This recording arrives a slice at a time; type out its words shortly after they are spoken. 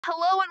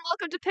Hello and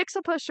welcome to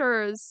Pixel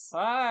Pushers.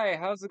 Hi,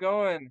 how's it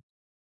going?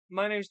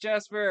 My name's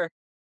Jasper.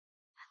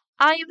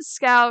 I am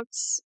Scout.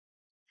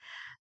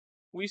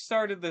 We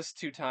started this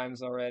 2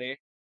 times already.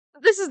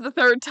 This is the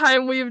third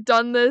time we've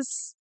done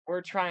this.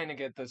 We're trying to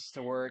get this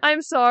to work.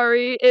 I'm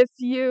sorry if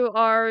you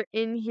are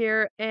in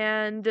here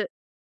and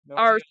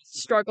Nobody are else is in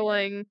here.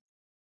 struggling.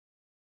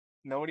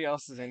 Nobody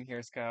else is in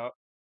here, Scout.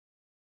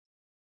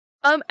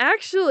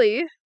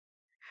 Actually,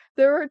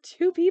 there are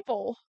two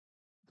people.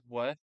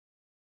 What?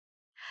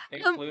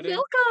 Including?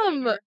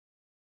 Welcome.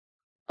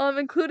 Editor?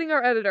 Including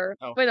our editor.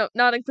 Oh, Wait, no,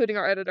 not including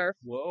our editor.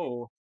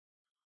 whoa.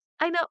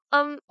 I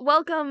know.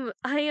 Welcome.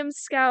 I am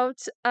Scout.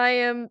 I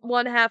am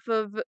one half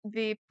of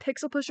the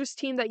Pixel Pushers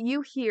team that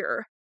you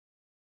hear.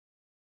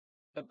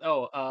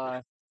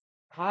 Hi.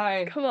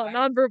 Come on,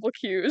 nonverbal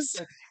cues.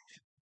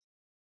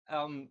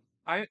 I'm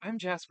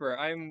Jasper.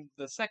 I'm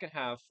the second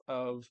half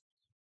of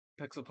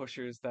Pixel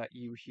Pushers that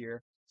you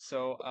hear.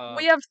 So,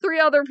 We have three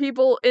other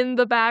people in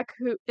the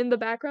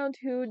background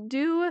who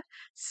do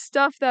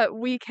stuff that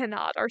we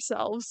cannot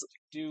ourselves.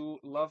 do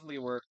lovely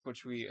work,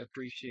 which we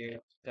appreciate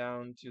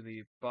down to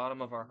the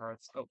bottom of our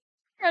hearts. Oh,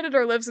 Our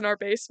editor lives in our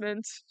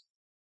basement.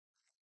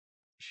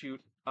 shoot.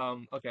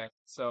 Okay,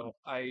 so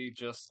I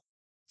just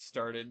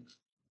started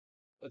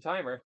a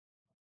timer.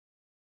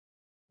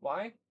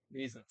 Why?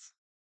 Reasons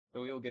that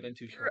we will get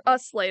into For shortly.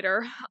 us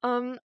later.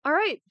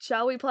 Alright,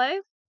 shall we play?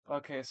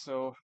 Okay,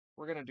 so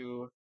we're gonna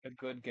do a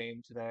good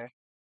game today.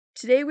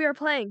 Today we are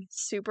playing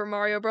Super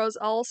Mario Bros.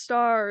 All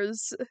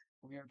Stars.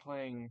 We are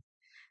playing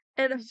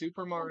And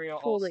Super Mario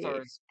hopefully.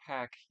 All-Stars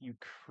Pack, you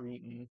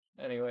cretin.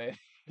 Anyway.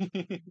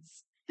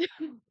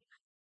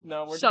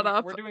 No, we're Shut doing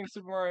up. we're doing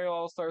Super Mario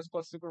All-Stars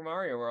plus Super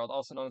Mario World,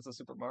 also known as the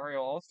Super Mario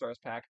All-Stars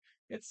Pack.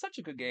 It's such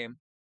a good game.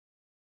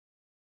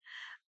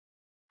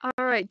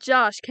 Alright,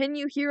 Josh, can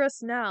you hear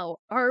us now?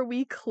 Are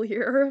we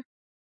clear?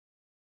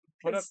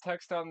 Put up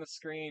text on the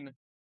screen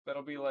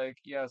that'll be like,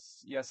 yes,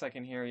 yes, I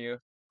can hear you.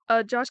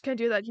 Josh can't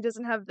do that. He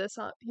doesn't have this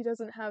on. He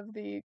doesn't have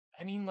the.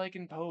 I mean, like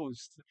in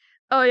post.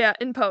 Oh yeah,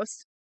 in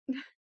post.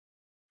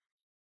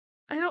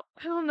 I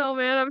don't know,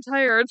 man. I'm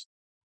tired.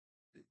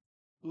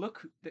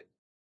 Look,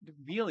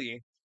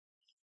 really?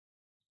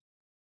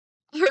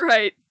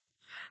 Alright.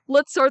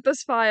 Let's sort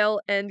this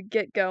file and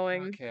get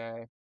going.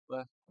 Okay,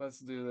 let's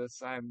do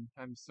this. I'm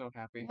so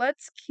happy.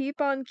 Let's keep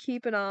on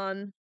keeping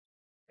on.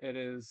 It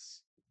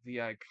is the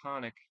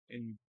iconic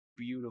and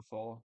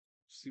beautiful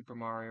Super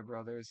Mario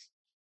Brothers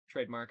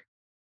trademark.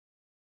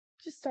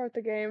 Just start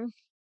the game.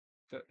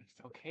 The,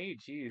 okay,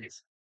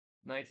 jeez.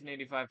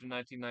 1985 to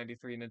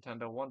 1993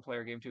 Nintendo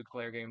one-player game,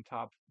 two-player game,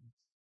 top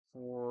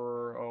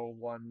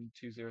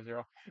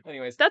 401200.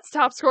 Anyways, That's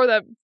top score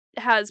that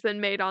has been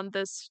made on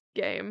this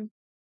game.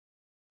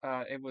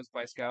 it was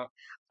by Scout.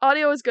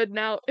 Audio is good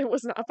now. It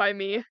was not by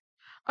me.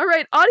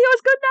 Alright, audio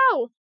is good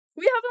now!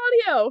 We have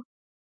audio!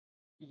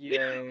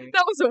 Yay.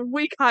 That was a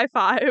weak high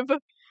five.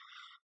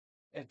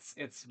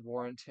 It's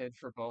warranted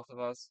for both of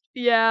us.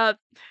 Yeah.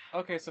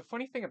 Okay, so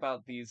funny thing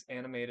about these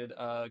animated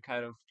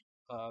kind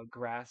of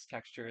grass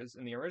textures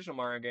in the original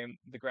Mario game,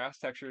 the grass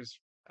textures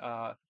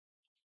uh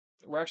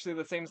were actually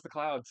the same as the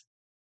clouds.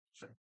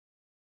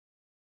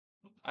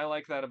 I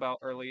like that about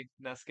early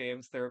NES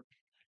games. They're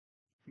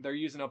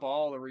using up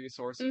all the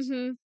resources.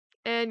 Mm-hmm.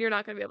 And you're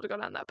not gonna be able to go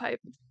down that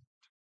pipe.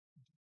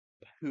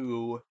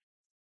 Poo.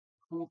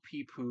 Poo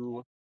pee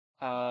poo.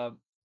 Uh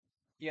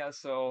yeah,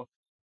 so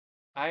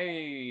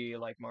I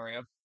like Mario.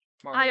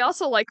 I Mario's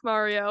also like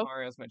Mario.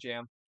 Mario's my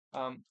jam.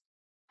 Um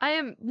I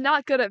am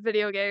not good at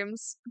video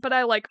games, but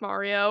I like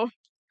Mario.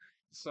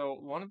 So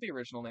one of the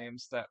original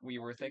names that we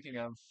were thinking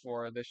of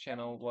for this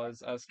channel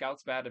was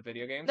Scout's Bad at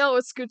Video Games, No,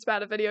 it's Scoot's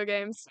bad at video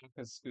games.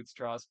 because Scoot's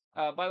Draws.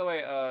 By the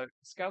way,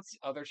 Scout's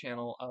other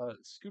channel,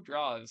 Scoot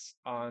Draws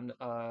on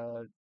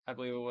I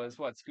believe it was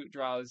what Scoot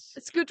Draws.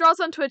 Scoot draws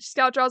on Twitch,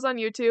 Scout draws on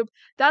YouTube.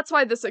 That's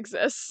why this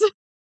exists.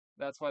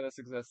 That's why this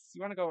exists.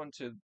 You want to go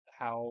into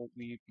how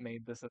we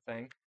made this a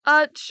thing?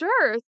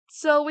 Sure.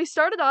 So we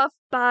started off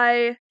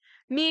by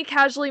me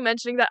casually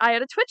mentioning that I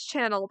had a Twitch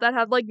channel that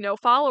had like no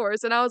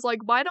followers, and I was like,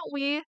 why don't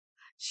we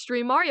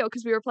stream Mario?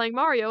 Because we were playing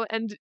Mario,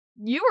 and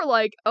you were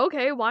like,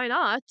 okay, why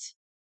not?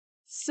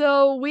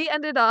 So we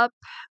ended up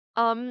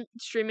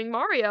streaming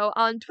Mario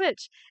on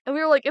Twitch. And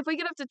we were like, if we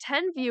get up to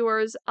 10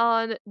 viewers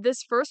on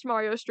this first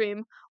Mario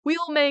stream, we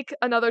will make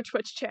another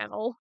Twitch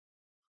channel.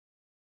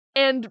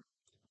 And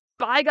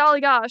by golly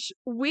gosh,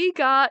 we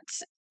got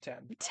 10.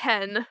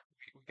 10.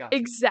 We got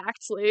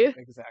Exactly.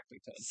 exactly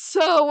 10.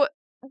 So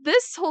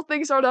this whole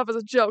thing started off as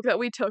a joke that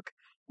we took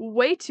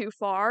way too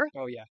far.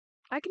 Oh yeah,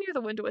 I can hear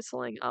the wind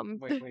whistling.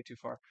 way too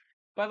far.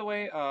 By the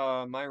way,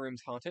 my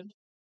room's haunted.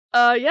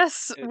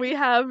 Yes, It, we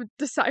have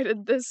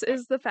decided this I,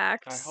 is the I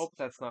facts. hope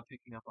that's not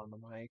picking up on the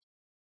mic.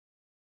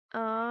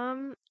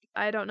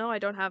 I don't know. I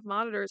don't have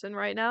monitors in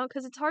right now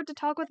because it's hard to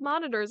talk with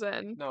monitors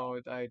in. No,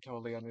 I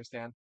totally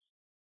understand.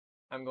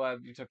 I'm glad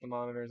you took the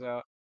monitors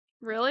out.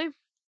 Really?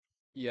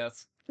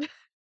 Yes.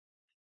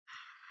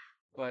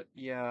 But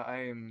yeah,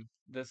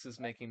 this is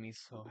making me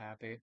so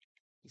happy.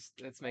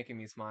 It's making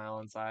me smile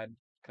inside,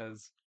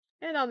 because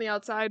And on the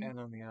outside. and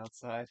on the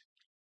outside.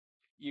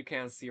 You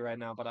can't see right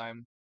now, but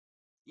I'm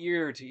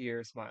ear to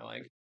ear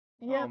smiling.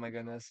 Oh Yep. my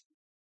goodness.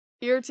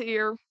 Ear to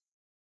ear.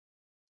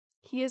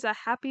 He is a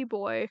happy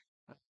boy.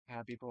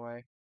 Happy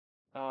boy.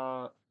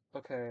 Uh,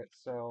 okay,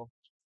 so,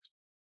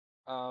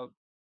 uh,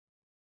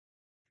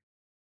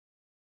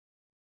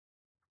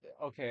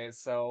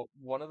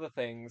 one of the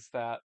things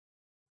that,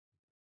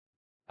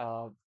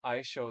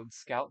 I showed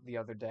Scout the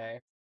other day,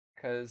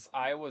 because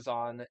I was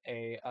on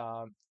a,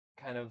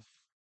 kind of,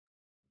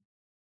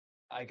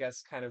 I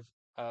guess, kind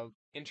of,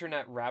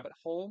 internet rabbit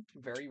hole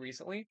very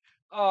recently.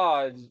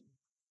 Oh,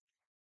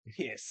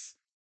 piss.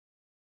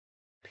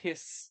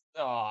 Piss.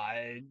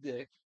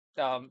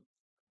 Um,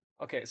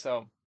 okay,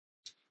 so,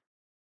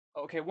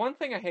 okay, one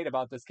thing I hate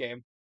about this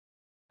game.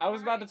 I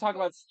was about to talk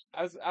about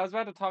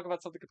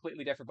something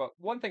completely different, but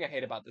one thing I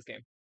hate about this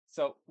game.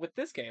 So with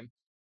this game,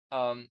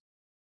 um,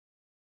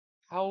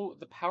 how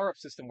the power-up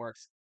system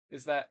works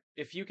is that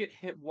if you get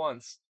hit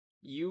once,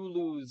 you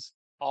lose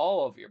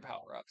all of your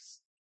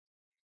power-ups.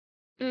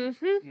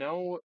 Mm-hmm.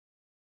 No,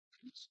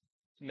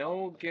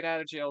 no get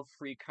out of jail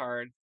free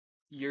card.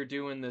 You're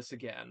doing this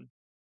again.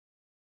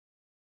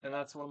 And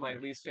that's one of my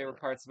least favorite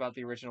parts about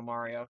the original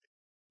Mario,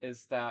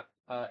 is that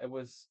it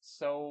was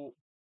so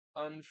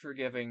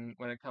unforgiving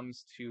when it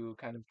comes to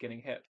kind of getting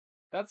hit.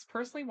 That's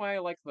personally why I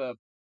like the.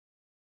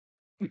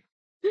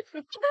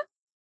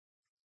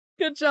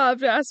 Good job,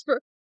 Jasper.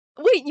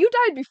 Wait, you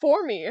died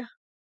before me.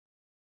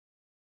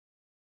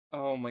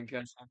 Oh my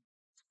god.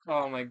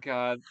 Oh my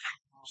god.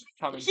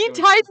 Coming He to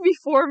an died end.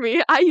 before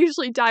me. I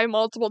usually die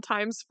multiple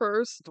times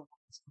first. The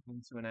world's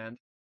coming to an end.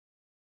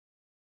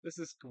 This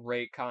is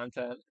great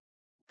content.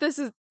 This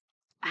is.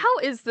 How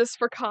is this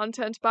for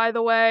content, by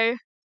the way?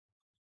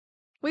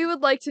 We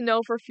would like to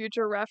know for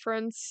future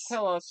reference.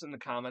 Tell us in the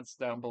comments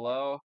down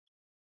below.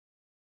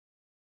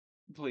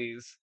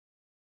 Please.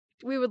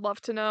 We would love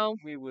to know.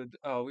 We would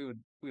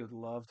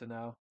love to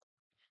know.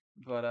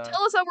 But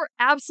Tell us that we're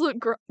absolute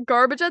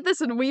garbage at this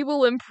and we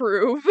will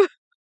improve.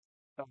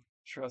 oh,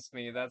 trust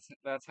me,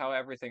 that's how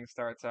everything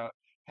starts out.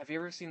 Have you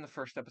ever seen the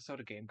first episode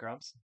of Game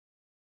Grumps?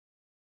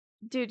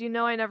 Dude, you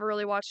know I never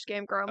really watched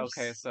Game Okay,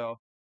 Grumps. so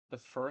the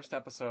first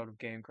episode of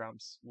Game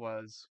Grumps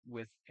was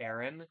with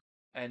Aaron,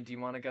 and do you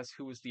want to guess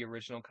who was the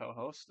original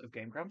co-host of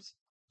Game Grumps?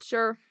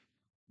 Sure.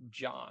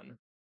 John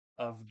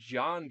of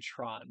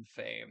JonTron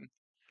fame.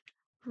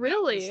 That was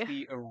Really?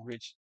 the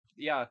original.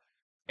 Yeah,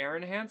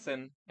 Aaron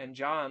Hansen and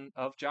John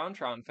of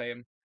JonTron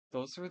fame.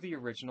 Those were the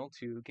original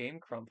two Game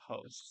Grump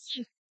hosts.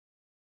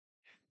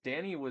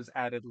 Danny was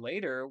added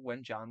later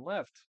when John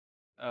left,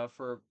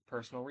 for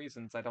personal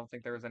reasons. I don't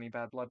think there was any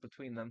bad blood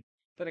between them.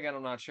 Then again,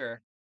 I'm not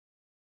sure.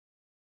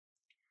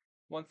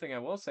 One thing I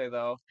will say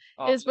though,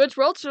 Is which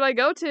world should I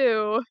go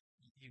to?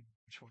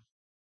 which one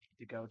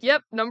to go to?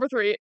 Yep, number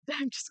 3.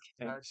 I'm just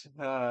kidding.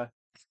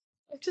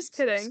 I'm just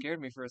kidding. Scared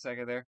me for a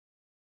second there.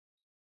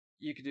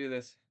 You could do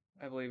this.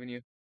 I believe in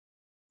you.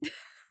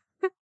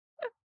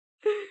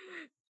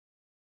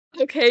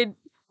 Okay.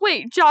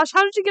 Wait, Josh,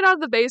 how did you get out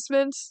of the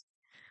basement?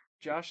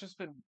 Josh has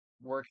been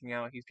working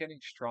out. He's getting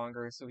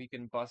stronger so he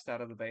can bust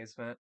out of the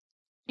basement.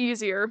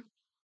 Easier.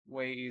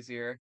 Way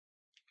easier.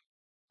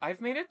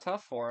 I've made it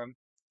tough for him.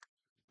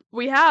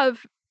 We have.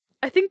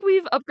 I think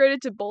we've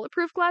upgraded to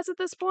bulletproof glass at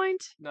this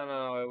point.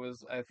 No.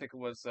 I think it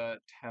was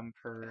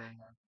tempered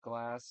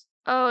glass.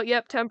 Oh,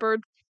 yep,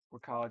 tempered. We're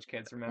college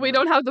kids, We remember?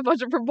 don't have the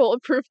budget for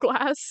bulletproof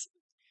glass.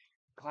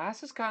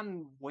 Glass has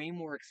gotten way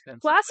more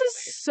expensive Glass is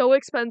lately. so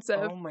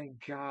expensive. Oh my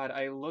god,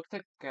 I looked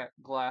at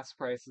glass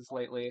prices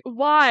lately.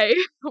 Why?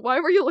 Why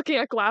were you looking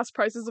at glass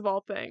prices of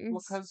all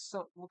things?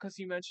 Because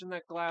you mentioned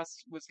that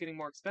glass was getting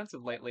more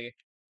expensive lately,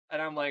 and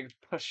I'm like,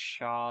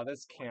 pshaw,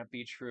 this can't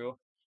be true.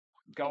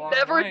 Go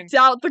Never online.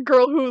 doubt the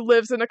girl who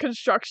lives in a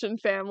construction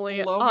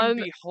family Lo and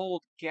on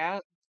behold,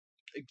 glass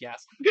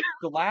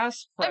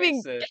I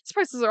mean, prices. gas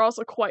prices are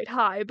also quite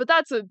high, but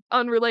that's an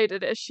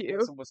unrelated issue.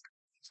 Listen,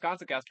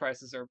 Wisconsin gas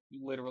prices are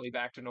literally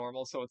back to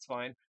normal, so it's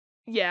fine.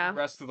 The Yeah.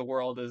 rest of the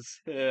world is,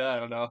 I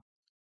don't know.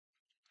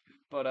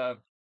 But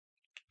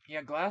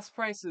yeah, glass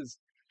prices,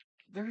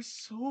 they're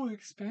so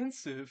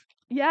expensive.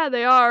 Yeah,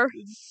 they are.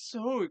 It's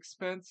so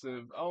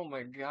expensive. Oh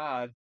my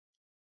god.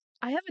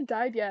 I haven't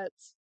died yet.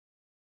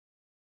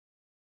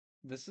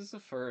 This is a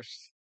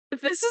first.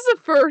 This is a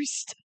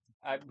first.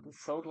 I'm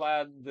so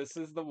glad this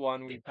is the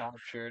one we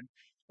captured.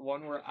 The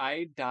one where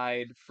I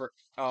died for.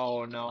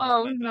 Oh no,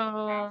 Oh I'm at the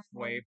no.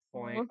 halfway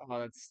point.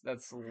 Oh,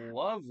 that's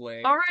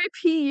lovely.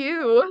 R.I.P.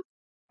 you.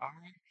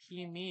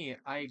 R.I.P. me,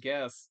 I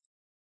guess.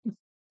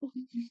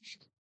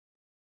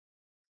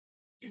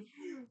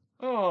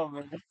 Oh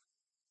man.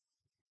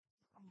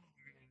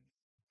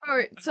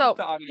 Alright, I hope so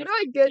the audio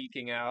is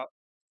peeking out.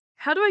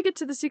 how do I get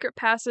to the secret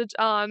passage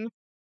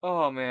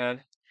Oh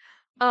man.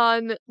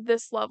 on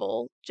this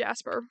level,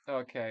 Jasper?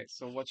 Okay,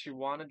 so what you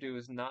want to do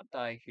is not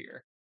die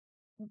here.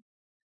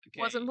 Okay,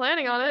 Wasn't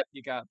planning on it.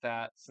 you got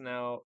that. So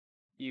now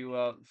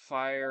you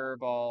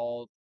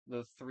fireball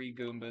the three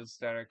Goombas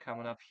that are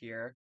coming up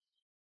here.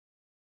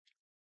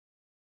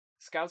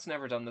 Scout's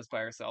never done this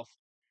by herself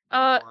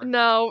before.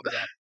 No. Yeah.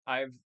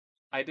 I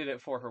did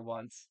it for her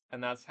once,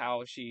 and that's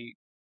how she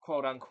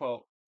quote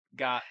unquote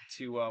got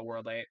to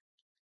World 8.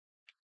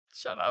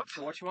 Shut up.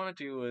 So what you want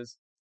to do is,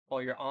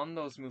 while you're on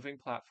those moving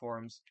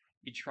platforms,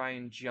 you try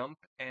and jump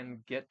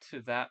and get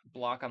to that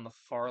block on the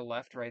far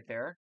left right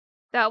there.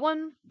 That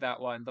one? That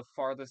one, the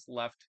farthest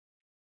left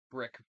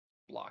brick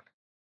block.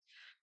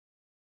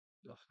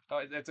 Ugh. Oh,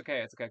 it's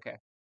okay, okay.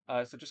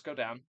 So just go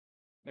down.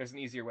 There's an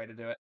easier way to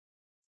do it.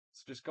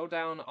 So just go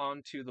down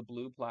onto the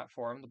blue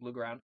platform, the blue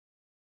ground.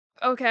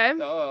 Okay.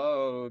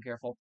 Oh,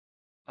 careful.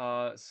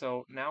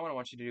 So now what I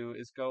want you to do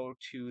is go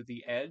to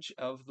the edge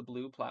of the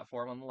blue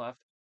platform on the left,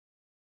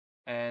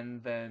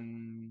 and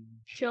then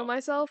Kill jump.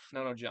 myself?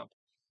 No, jump.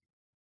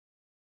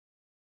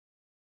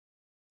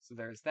 So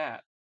there's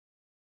that.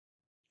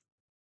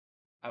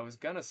 I was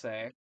gonna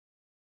say,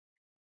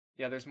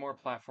 yeah, there's more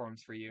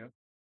platforms for you.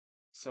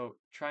 So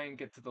try and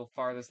get to the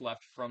farthest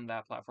left from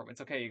that platform. It's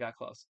okay, you got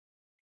close.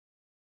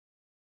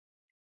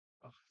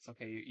 Oh, it's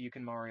okay, you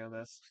can Mario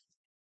this.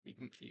 You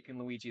can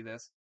Luigi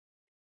this.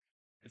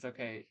 It's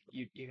okay.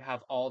 You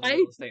have all the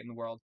real estate in the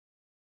world.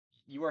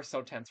 You are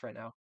so tense right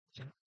now.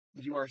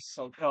 You are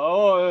so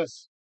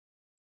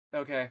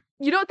okay.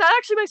 You know what? That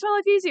actually makes my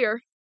life easier.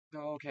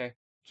 Okay.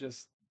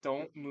 Just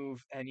don't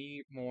move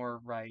any more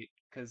right,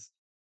 because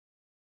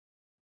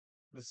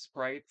the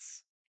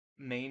sprites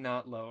may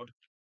not load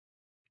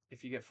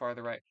if you get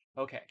farther right.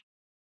 Okay.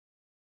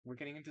 We're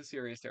getting into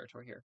serious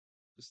territory here.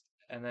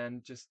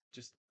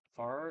 Just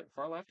far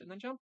left and then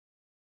jump.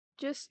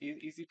 Just,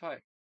 Easy pie.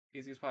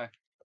 Easy as pie.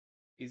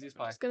 Easy as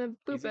pie. just gonna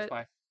boop Easy as it.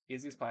 pie.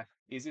 Easy as pie.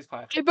 Easy as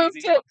pie. I booped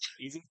Easy as it. pie.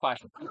 Easy as pie.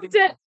 Booped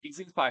it.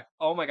 Easy as pie.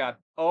 Oh my god.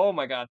 Oh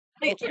my god.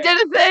 I Okay.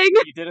 did a thing.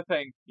 You did a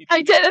thing. You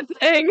I did did a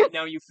thing.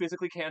 Now you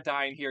physically can't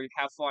die in here.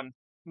 Have fun.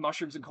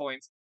 Mushrooms and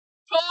coins.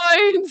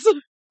 Coins.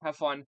 Have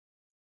fun.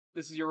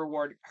 This is your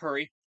reward.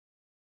 Hurry.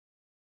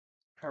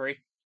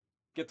 Hurry.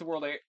 Get to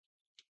World 8.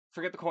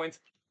 Forget the coins.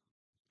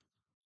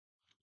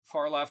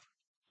 Far left.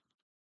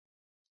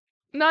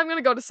 Now I'm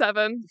gonna go to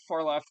 7.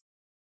 Far left.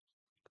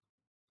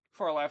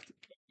 Far left.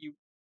 You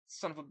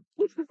son of a...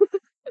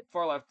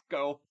 Far left.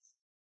 Go.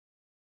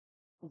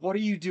 What are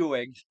you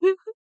doing?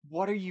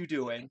 What are you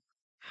doing?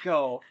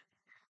 Go.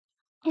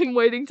 I'm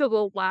waiting till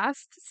the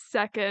last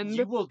second.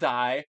 You will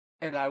die,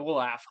 and I will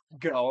laugh.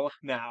 Go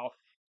now.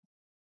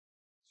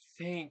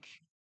 Thank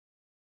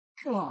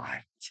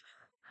God.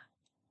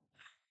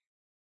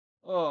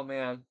 Oh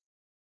man.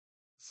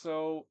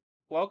 So,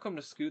 welcome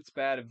to Scoot's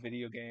Bad at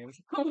Video Games.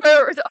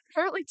 Where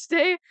apparently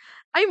today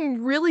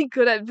I'm really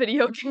good at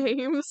video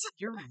games.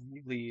 You're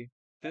really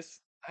this.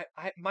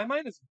 My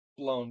mind is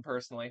blown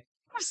personally.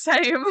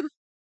 Same.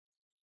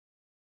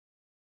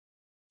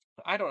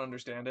 I don't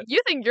understand it.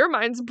 You think your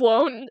mind's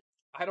blown?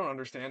 I don't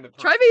understand it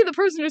Try personally. being the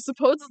person who's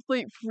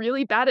supposedly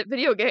really bad at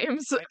video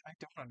games. I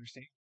don't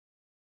understand.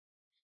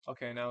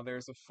 Okay, now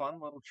there's a fun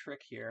little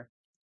trick here.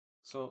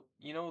 So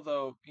you know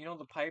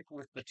the pipe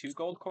with the 2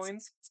 gold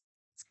coins?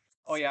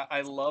 Oh yeah,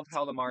 I love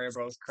how the Mario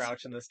Bros.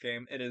 Crouch in this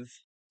game. It is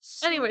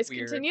so Anyways,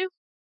 weird. continue.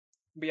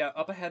 But yeah,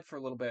 up ahead for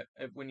a little bit.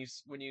 When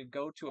you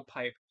go to a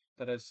pipe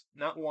that has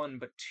not 1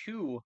 but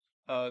 2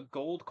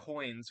 gold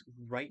coins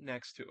right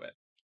next to it,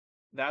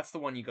 that's the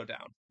one you go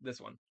down. This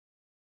one.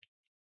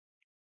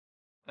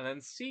 And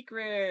then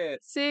secret.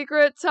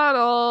 Secret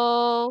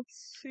tunnel.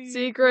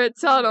 Secret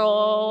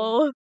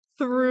tunnel.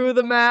 Through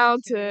the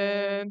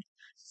mountain.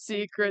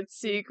 Secret,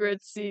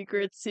 secret,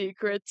 secret,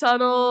 secret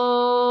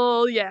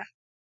tunnel. Yeah.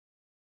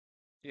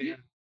 Yeah.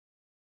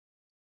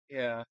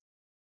 Yeah.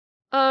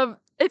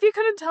 If you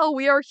couldn't tell,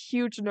 we are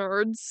huge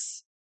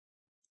nerds.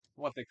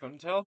 What they couldn't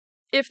tell?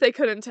 If they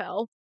couldn't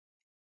tell.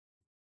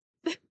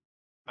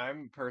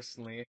 I'm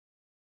personally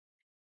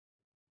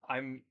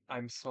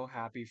I'm so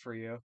happy for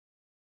you.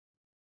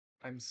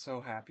 I'm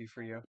so happy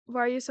for you.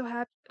 Why are you so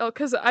happy? Oh,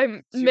 because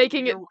I'm You're-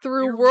 making it you're-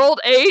 through you're- World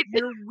 8?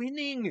 You're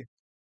winning.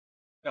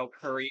 Oh,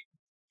 hurry.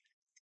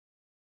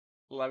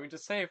 Let me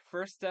just say,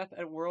 first death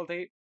at World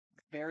 8,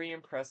 very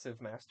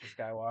impressive, Master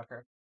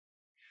Skywalker.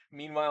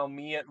 Meanwhile,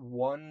 me at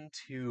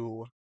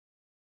 1-2.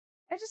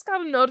 I just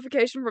got a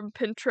notification from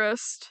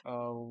Pinterest.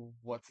 Oh,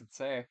 what's it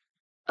say?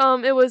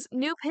 It was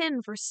new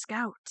pin for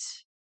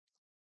Scout.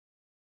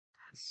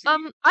 See?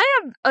 I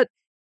have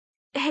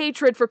a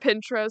hatred for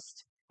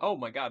Pinterest. Oh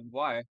my god,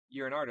 why?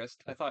 You're an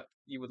artist. I thought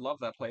you would love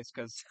that place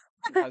because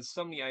it has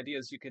so many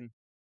ideas you can...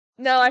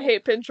 No, I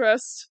hate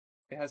Pinterest.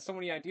 It has so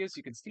many ideas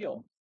you can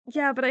steal.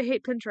 Yeah, but I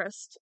hate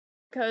Pinterest.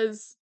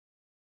 Cause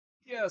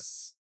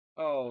Yes!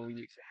 Oh,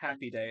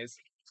 happy days.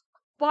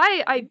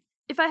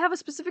 if I have a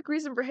specific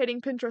reason for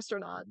hating Pinterest or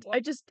not, I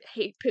just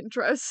hate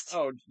Pinterest.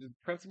 Oh,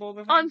 principle of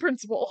the thing? On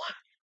principle.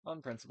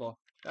 On principle.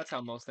 That's how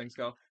most things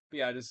go. But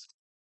yeah, just...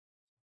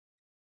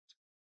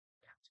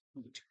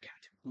 Boot, cat,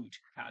 boot,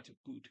 cat,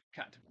 boot,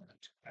 cat,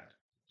 boot, cat.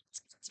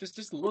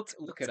 Just look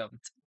at him.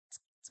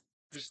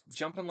 Just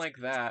jumping like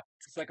that.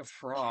 It's like a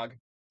frog.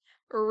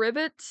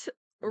 Ribbit,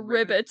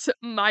 ribbit,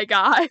 my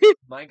guy.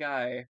 My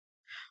guy.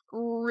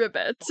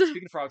 Ribbit. Oh,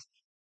 speaking of frogs,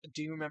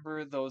 do you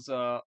remember those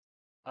the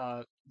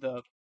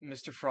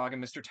Mr. Frog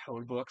and Mr.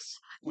 Toad books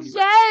when you were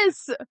a kid.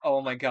 Yes!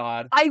 Oh my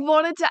god. I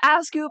wanted to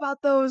ask you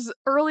about those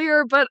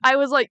earlier, but I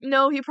was like,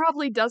 no, he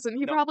probably doesn't.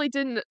 He No, probably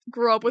didn't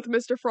grow up no, with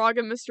Mr. Frog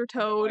and Mr.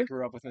 no, I Toad.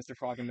 grew up with Mr.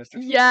 Frog and Mr.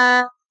 Toad.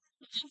 Yeah.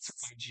 It's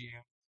my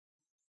jam.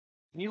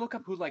 Can you look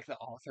up who like the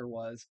author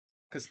was?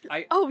 Because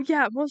I Oh,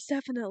 yeah, most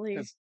definitely.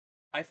 because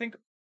I think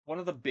one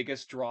of the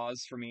biggest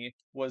draws for me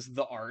was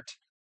the art.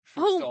 First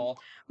of Oh, all,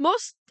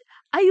 most.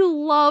 I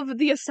love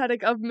the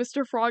aesthetic of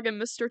Mr. Frog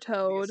and Mr. the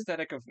Toad.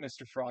 aesthetic of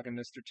Mr. Frog and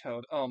Mr.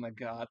 Toad. Oh my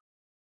god.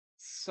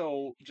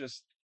 So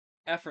just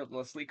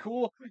effortlessly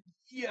cool.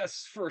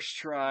 Yes, first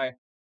try.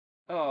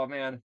 Oh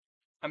man.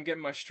 I'm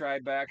getting my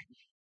stride back.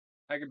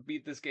 I could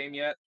beat this game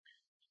yet.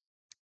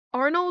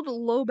 Arnold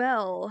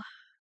Lobel.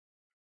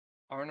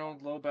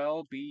 Arnold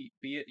Lobel, be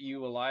it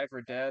you alive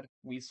or dead,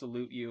 we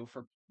salute you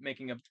for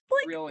making a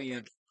Like,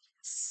 brilliant.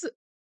 yes.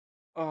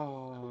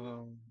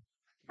 Oh.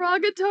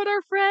 Frog and Toad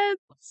are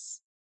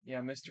friends. Yeah,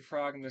 Mr.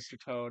 Frog and Mr.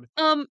 Toad.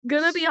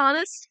 Gonna be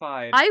honest,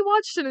 Spied. I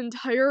watched an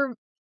entire,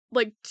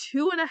 like,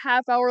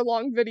 2.5 hour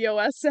long video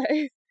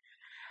essay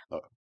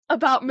Oh.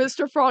 about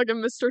Mr. Frog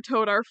and Mr.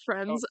 Toad are Oh,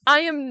 friends. I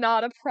am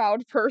not a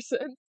proud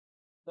person.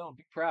 no,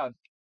 be proud.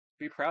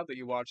 Be proud that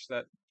you watched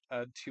that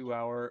 2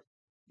 hour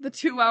The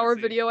 2 hour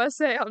essay. video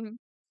essay on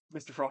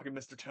Mr. Frog and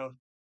Mr. Toad.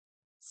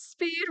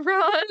 speed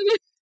run.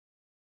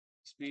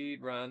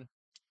 Speed run.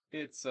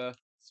 It's a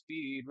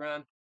speed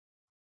run.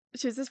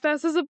 She's as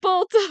fast as a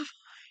bolt.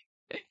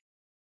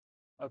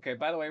 Okay,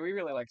 by the way, we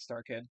really like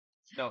Star Kid.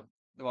 No,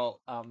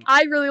 well,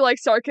 I really like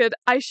Star Kid.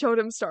 I showed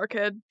him Star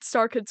Kid.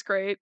 Star Kid's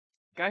great.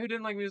 guy who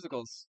didn't like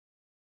musicals.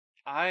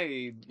 I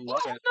Yeah,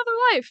 love it. another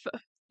life.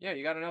 Yeah,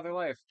 you got another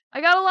life.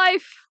 I got a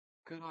life.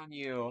 Good on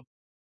you.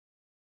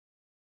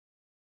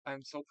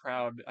 I'm so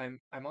proud. I'm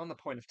on the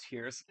point of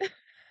tears.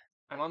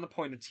 I'm on the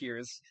point of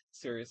tears.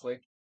 Seriously.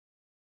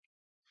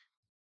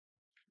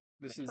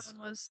 This My is phone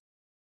was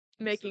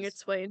this making is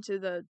its way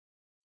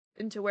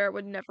into where it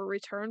would never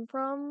return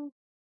from.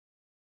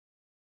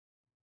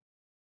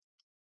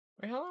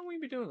 Wait, how long will we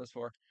be doing this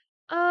for?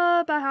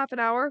 About half an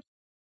hour.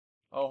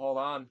 Oh, hold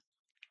on.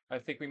 I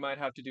think we might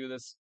have to do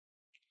this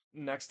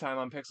next time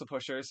on Pixel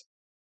Pushers.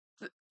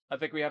 I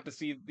think we have to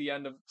see the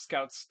end of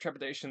Scout's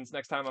trepidations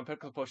next time on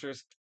Pixel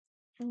Pushers.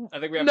 I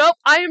think we have Nope,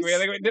 to. I am.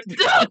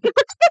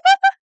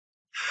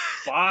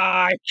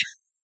 Bye.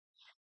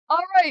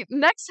 All right,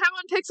 next time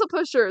on Pixel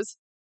Pushers,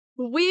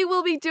 we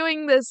will be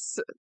doing this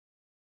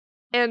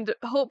and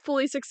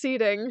hopefully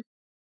succeeding.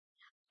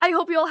 I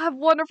hope you all have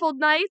wonderful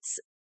nights,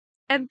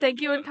 and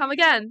thank you and come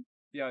again.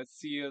 Yeah,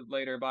 see you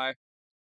later. Bye.